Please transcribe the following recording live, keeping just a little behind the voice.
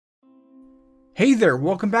Hey there,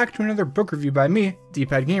 welcome back to another book review by me,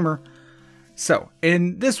 DPadGamer. So,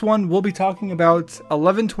 in this one, we'll be talking about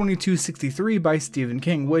 11/22/63 by Stephen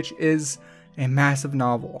King, which is a massive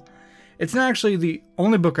novel. It's not actually the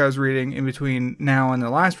only book I was reading in between now and the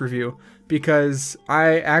last review, because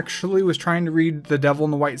I actually was trying to read The Devil in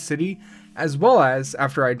the White City, as well as,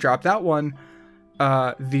 after I dropped that one,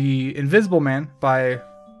 The Invisible Man by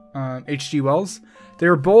H.G. Wells. They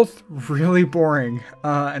were both really boring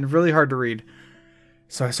and really hard to read.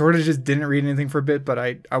 So I sort of just didn't read anything for a bit, but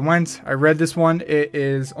I read this one. It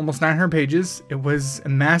is almost 900 pages. It was a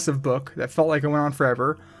massive book that felt like it went on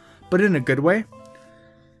forever, but in a good way.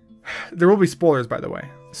 There will be spoilers, by the way.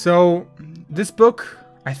 So this book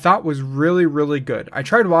I thought was really, really good. I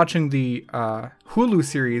tried watching the Hulu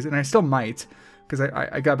series, and I still might, because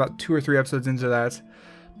I got about 2 or 3 episodes into that.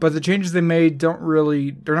 But the changes they made they're not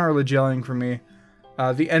really gelling for me.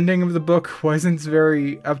 The ending of the book wasn't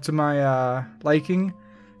very up to my liking.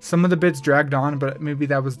 Some of the bits dragged on, but maybe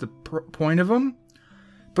that was the point of them.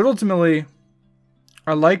 But ultimately,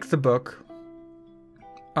 I liked the book.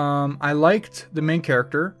 I liked the main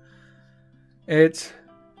character. It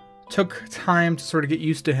took time to sort of get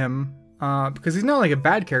used to him, because he's not like a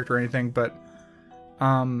bad character or anything, but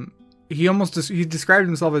he described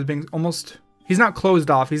himself as being almost, he's not closed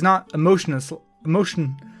off, he's not emotionless.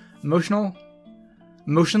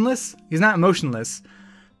 He's not emotionless,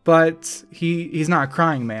 but he's not a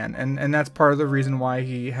crying man, and that's part of the reason why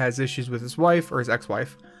he has issues with his wife, or his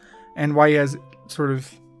ex-wife, and why he has sort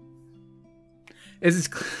of,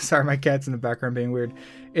 sorry, my cat's in the background being weird.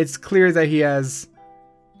 It's clear that he has,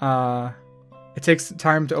 it takes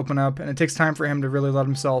time to open up, and it takes time for him to really let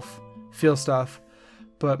himself feel stuff.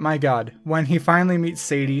 But my God, when he finally meets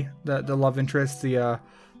Sadie, the love interest,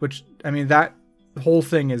 which, I mean, that whole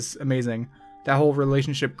thing is amazing. That whole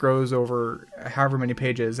relationship grows over however many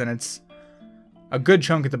pages, and it's a good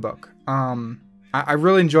chunk of the book. I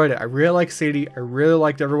really enjoyed it. I really liked Sadie. I really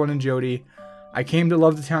liked everyone in Jody. I came to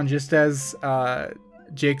love the town just as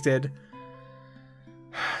Jake did.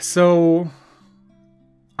 So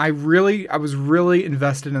I was really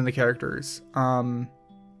invested in the characters. I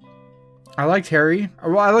liked Harry.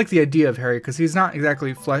 Well, I like the idea of Harry, because he's not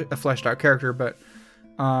exactly a fleshed out character, but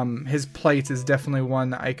his plight is definitely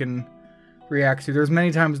one that I can react to. There's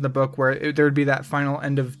many times in the book where there would be that final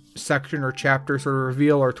end of section or chapter sort of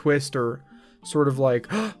reveal or twist or sort of like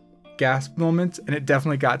gasp moment, and it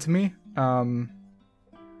definitely got to me.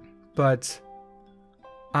 But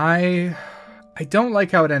I don't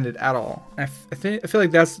like how it ended at all. I feel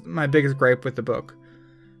like that's my biggest gripe with the book.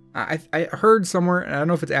 I heard somewhere, and I don't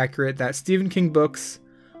know if it's accurate, that Stephen King books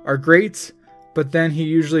are great, but then he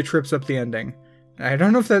usually trips up the ending. And I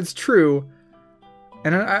don't know if that's true.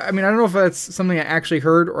 And I mean, I don't know if that's something I actually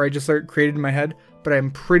heard or I just created in my head, but I'm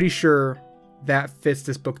pretty sure that fits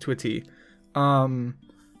this book to a T. The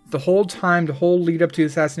whole lead up to the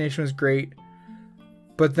assassination was great.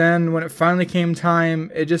 But then when it finally came time,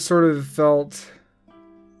 it just sort of felt,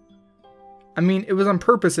 I mean, it was on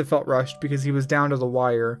purpose it felt rushed because he was down to the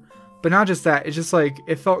wire. But not just that, it's just like,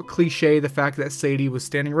 it felt cliche, the fact that Sadie was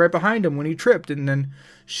standing right behind him when he tripped, and then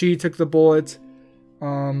she took the bullet.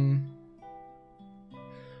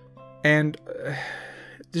 And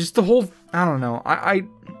just the whole, I don't know,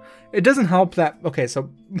 it doesn't help that, okay, so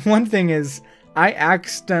one thing is, I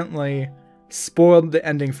accidentally spoiled the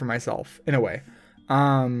ending for myself, in a way.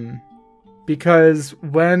 Because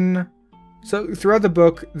so throughout the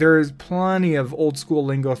book, there's plenty of old school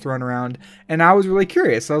lingo thrown around, and I was really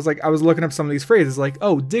curious. I was looking up some of these phrases, like,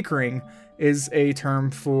 oh, dickering is a term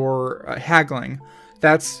for haggling.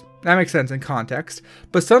 That makes sense in context,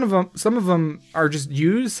 but some of them are just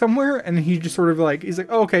used somewhere, and he just sort of he's like,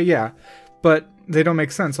 oh, okay, yeah, but they don't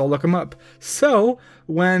make sense. I'll look them up. So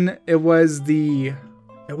when it wasn't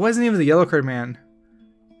even the yellow card man.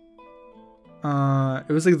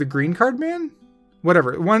 It was like the green card man,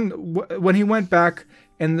 whatever. When he went back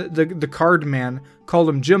and the card man called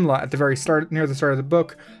him Jimla at the very start, near the start of the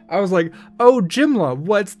book, I was like, oh, Jimla,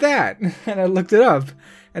 what's that? And I looked it up.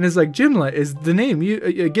 And it's like, Jimla is the name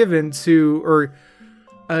given to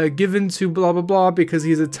blah, blah, blah, because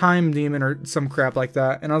he's a time demon or some crap like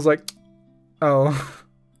that. And I was like, oh,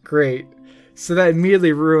 great. So that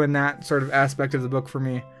immediately ruined that sort of aspect of the book for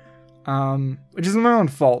me. Which is my own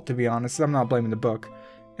fault, to be honest. I'm not blaming the book.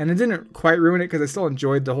 And it didn't quite ruin it, because I still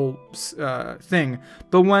enjoyed the whole thing.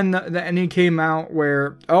 But when the ending came out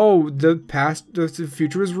where, oh, the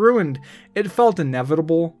future was ruined, it felt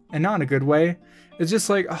inevitable, and not in a good way. It's just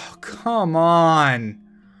like, oh, come on.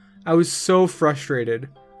 I was so frustrated.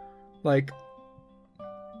 Like,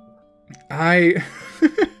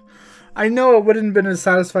 I know it wouldn't have been a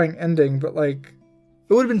satisfying ending, but like,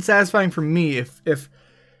 it would have been satisfying for me if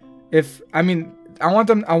I mean,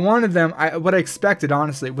 what I expected,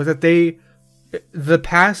 honestly, was that the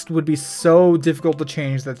past would be so difficult to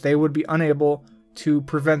change that they would be unable to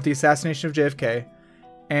prevent the assassination of JFK,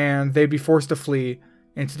 and they'd be forced to flee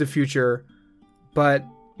into the future, but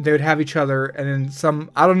they would have each other, and then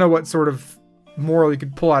I don't know what sort of moral you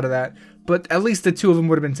could pull out of that, but at least the two of them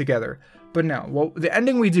would have been together. But no, well, the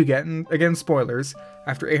ending we do get, and again, spoilers,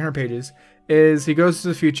 after 800 pages, is he goes to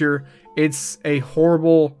the future. It's a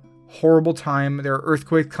horrible, horrible time. There are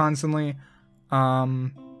earthquakes constantly.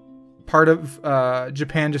 Part of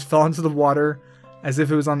Japan just fell into the water as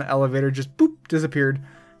if it was on the elevator, just boop, disappeared.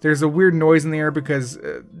 There's a weird noise in the air because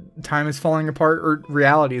time is falling apart, or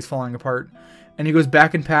reality is falling apart. And he goes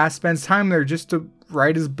back in past, spends time there just to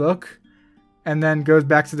write his book, and then goes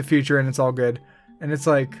back to the future, and it's all good. And it's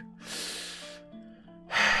like,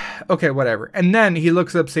 okay, whatever. And then he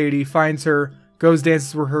looks up Sadie, finds her, goes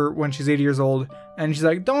dances with her when she's 80 years old, and she's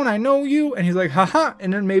like, "Don't I know you?" And he's like, "Haha."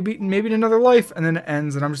 And then maybe in another life, and then it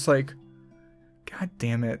ends, and I'm just like, God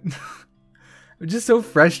damn it. I'm just so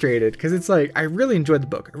frustrated, because it's like, I really enjoyed the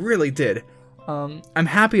book. I really did. I'm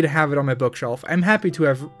happy to have it on my bookshelf. I'm happy to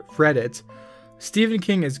have read it. Stephen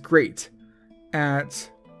King is great at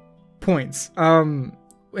points.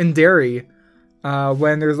 In Derry,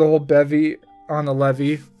 when there's a whole bevy on the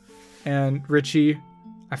levee, and Richie,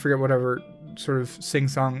 I forget whatever sort of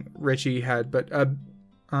sing-song Richie had, but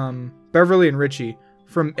Beverly and Richie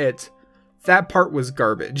from It, that part was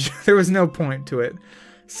garbage. There was no point to it.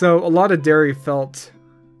 So a lot of Derry felt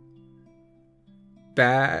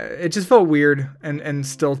bad. It just felt weird and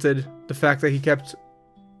stilted. The fact that he kept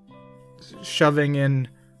shoving in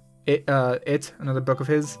It, another book of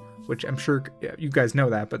his, which I'm sure you guys know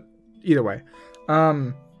that, but either way.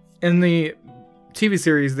 In the TV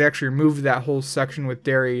series, they actually removed that whole section with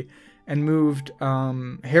Derry and moved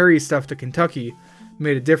Harry's stuff to Kentucky,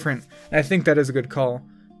 made it different. And I think that is a good call.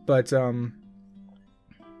 But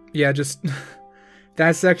yeah, just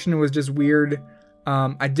that section was just weird.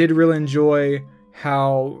 I did really enjoy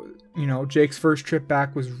how, you know, Jake's first trip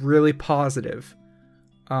back was really positive.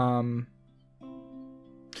 I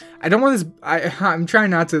don't want this. I'm trying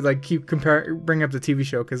not to like keep bring up the TV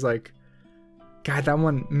show, because like, God, that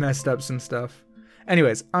one messed up some stuff.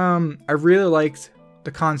 Anyways, I really liked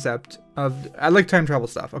the concept of. I like time travel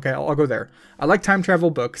stuff. Okay, I'll go there. I like time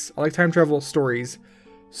travel books. I like time travel stories.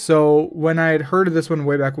 So when I had heard of this one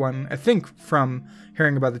way back when, I think from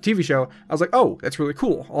hearing about the TV show, I was like, oh, that's really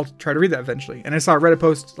cool. I'll try to read that eventually. And I saw a Reddit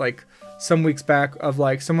post like some weeks back of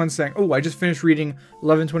like someone saying, oh, I just finished reading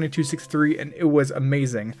 11/22/63 and it was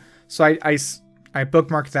amazing. So I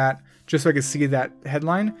bookmarked that just so I could see that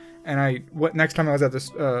headline. And next time I was at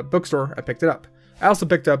this bookstore, I picked it up. I also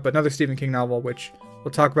picked up another Stephen King novel, which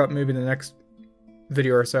we'll talk about maybe in the next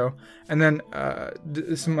video or so. And then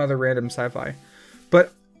some other random sci-fi.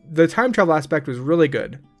 But the time travel aspect was really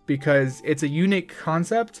good because it's a unique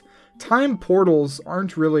concept. Time portals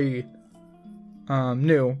aren't really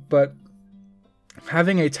new, but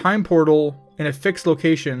having a time portal in a fixed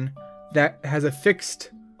location that has a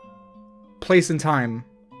fixed place and time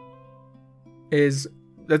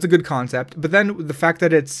that's a good concept. But then the fact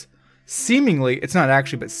that it's seemingly, it's not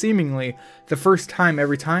actually, but seemingly the first time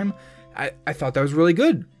every time, I thought that was really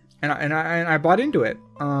good, and I bought into it.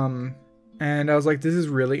 And I was like, this is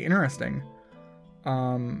really interesting.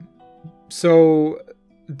 So,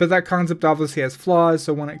 but that concept obviously has flaws.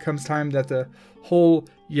 So when it comes time that the whole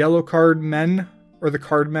yellow card men, or the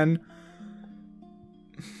card men,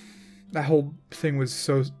 that whole thing was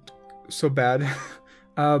so bad.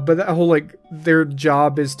 But that whole, like, their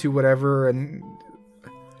job is to whatever, and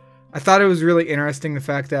I thought it was really interesting, the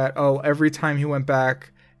fact that, oh, every time he went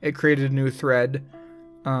back, it created a new thread.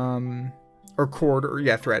 Or cord, or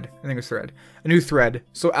yeah, thread. I think it was thread. A new thread.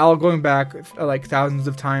 So Al going back like thousands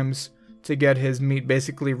of times to get his meat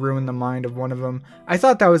basically ruined the mind of one of them. I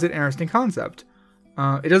thought that was an interesting concept.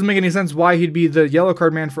 It doesn't make any sense why he'd be the yellow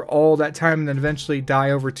card man for all that time and then eventually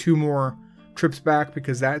die over 2 more trips back,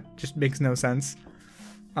 because that just makes no sense.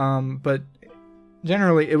 But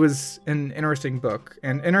generally, it was an interesting book,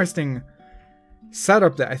 and interesting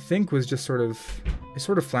setup that I think was just sort of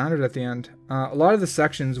floundered at the end. A lot of the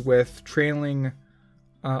sections with trailing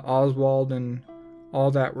Oswald and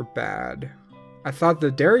all that were bad. I thought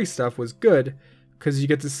the Derry stuff was good because you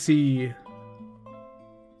get to see,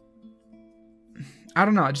 I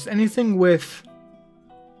don't know, just anything with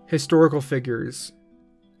historical figures.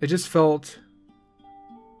 It just felt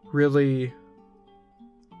really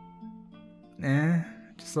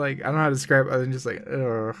just like, I don't know how to describe it other than just like,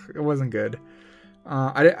 ugh, it wasn't good.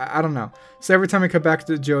 I don't know. So every time I come back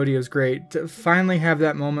to Jodie, it was great to finally have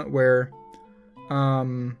that moment where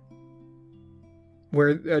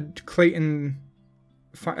Clayton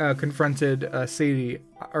confronted Sadie,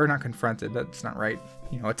 or not confronted, that's not right,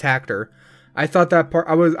 attacked her. I thought that part,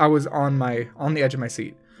 I was on the edge of my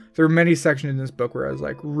seat. There were many sections in this book where I was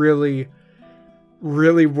like really,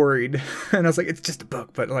 really worried, and I was like, it's just a book,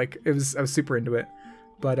 but like I was super into it.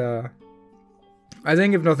 But I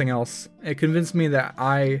think if nothing else, it convinced me that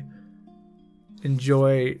I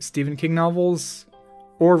enjoy Stephen King novels,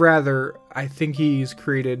 or rather, I think he's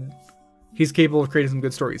capable of creating some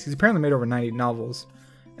good stories. He's apparently made over 90 novels,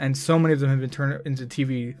 and so many of them have been turned into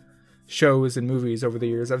TV shows and movies over the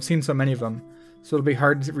years. I've seen so many of them, so it'll be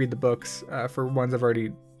hard to read the books for ones I've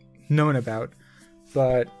already known about.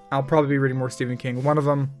 But I'll probably be reading more Stephen King. One of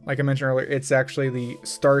them, like I mentioned earlier, it's actually the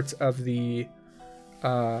start of the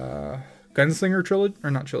Gunslinger trilogy, or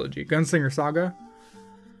not trilogy, Gunslinger saga,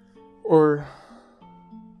 or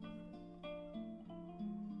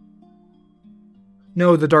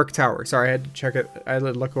no, The Dark Tower. Sorry, I had to check it. I had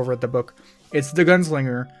to look over at the book. It's The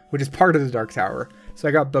Gunslinger, which is part of The Dark Tower. So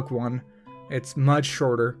I got book 1. It's much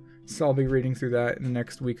shorter, so I'll be reading through that in the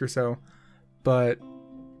next week or so. But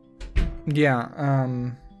yeah,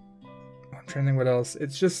 I'm trying to think what else.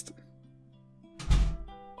 It's just,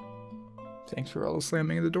 thanks for all the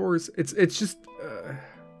slamming of the doors. It's just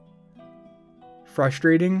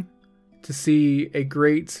frustrating to see a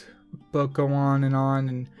great book go on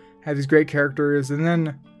and have these great characters, and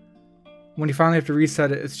then when you finally have to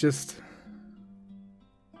reset it, it's just,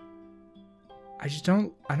 I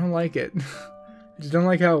don't like it. I just don't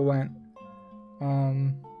like how it went.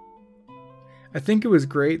 I think it was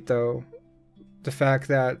great though, the fact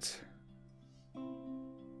that,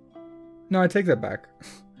 no, I take that back.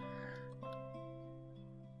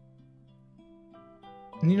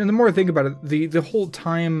 The more I think about it, the whole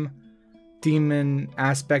time demon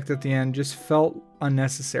aspect at the end just felt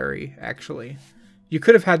unnecessary, actually. You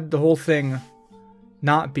could have had the whole thing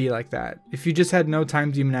not be like that. If you just had no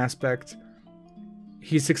time demon aspect,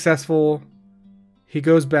 he's successful, he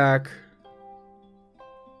goes back,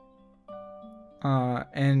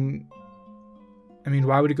 and I mean,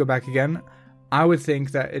 why would he go back again? I would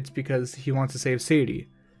think that it's because he wants to save Sadie.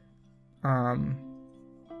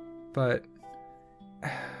 But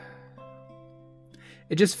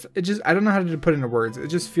it just I don't know how to put it into words. It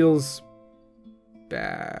just feels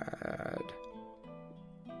bad.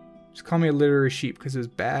 Just call me a literary sheep because it was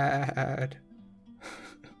bad.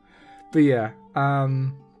 But yeah, I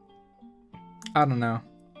don't know.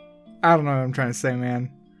 I don't know what I'm trying to say,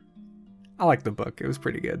 man. I like the book. It was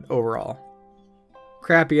pretty good overall.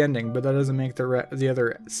 Crappy ending, but that doesn't make the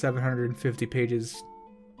other 750 pages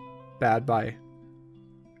bad by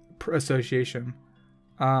association.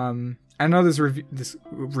 I know this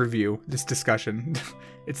discussion,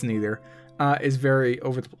 it's neither, is very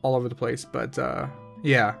all over the place, but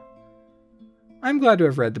yeah, I'm glad to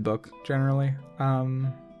have read the book generally.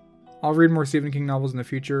 I'll read more Stephen King novels in the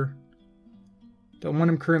future. The one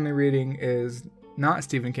I'm currently reading is not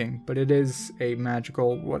Stephen King, but it is a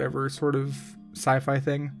magical whatever sort of sci-fi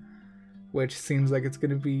thing, which seems like it's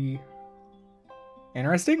going to be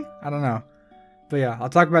interesting. I don't know. But yeah, I'll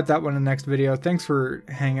talk about that one in the next video. Thanks for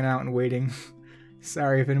hanging out and waiting.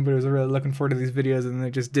 Sorry if anybody was really looking forward to these videos and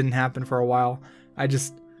they just didn't happen for a while. I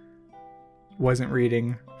just wasn't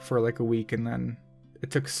reading for like a week, and then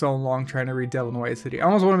it took so long trying to read Devil in the White City. I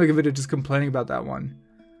almost want to make a video just complaining about that one.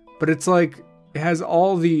 But it's like, it has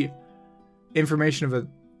all the information of a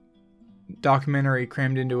documentary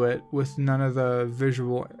crammed into it with none of the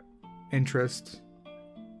visual interest.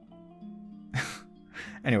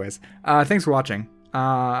 Anyways, thanks for watching.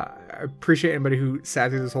 I appreciate anybody who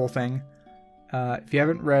sat through this whole thing. If you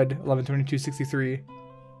haven't read 11/22/63,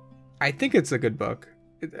 I think it's a good book.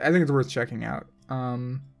 I think it's worth checking out.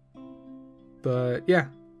 But yeah,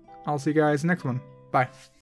 I'll see you guys next one. Bye.